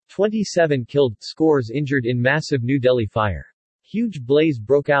27 killed, scores injured in massive New Delhi fire. Huge blaze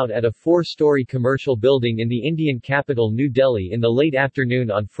broke out at a 4-story commercial building in the Indian capital New Delhi in the late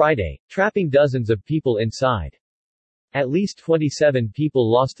afternoon on Friday, trapping dozens of people inside. At least 27 people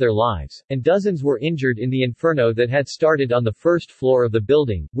lost their lives, and dozens were injured in the inferno that had started on the first floor of the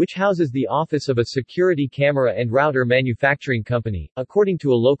building, which houses the office of a security camera and router manufacturing company, according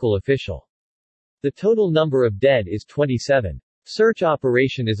to a local official. The total number of dead is 27. Search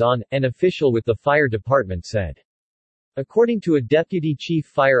operation is on, an official with the fire department said. According to a deputy chief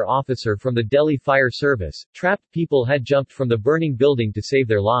fire officer from the Delhi Fire Service, trapped people had jumped from the burning building to save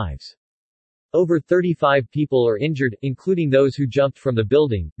their lives. Over 35 people are injured, including those who jumped from the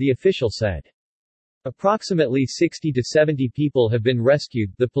building, the official said. Approximately 60 to 70 people have been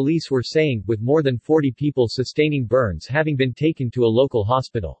rescued, the police were saying, with more than 40 people sustaining burns having been taken to a local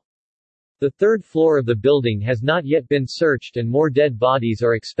hospital. The third floor of the building has not yet been searched and more dead bodies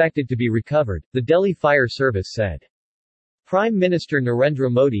are expected to be recovered, the Delhi Fire Service said. Prime Minister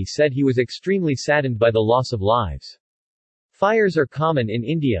Narendra Modi said he was extremely saddened by the loss of lives. Fires are common in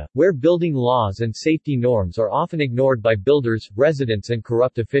India, where building laws and safety norms are often ignored by builders, residents and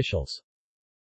corrupt officials.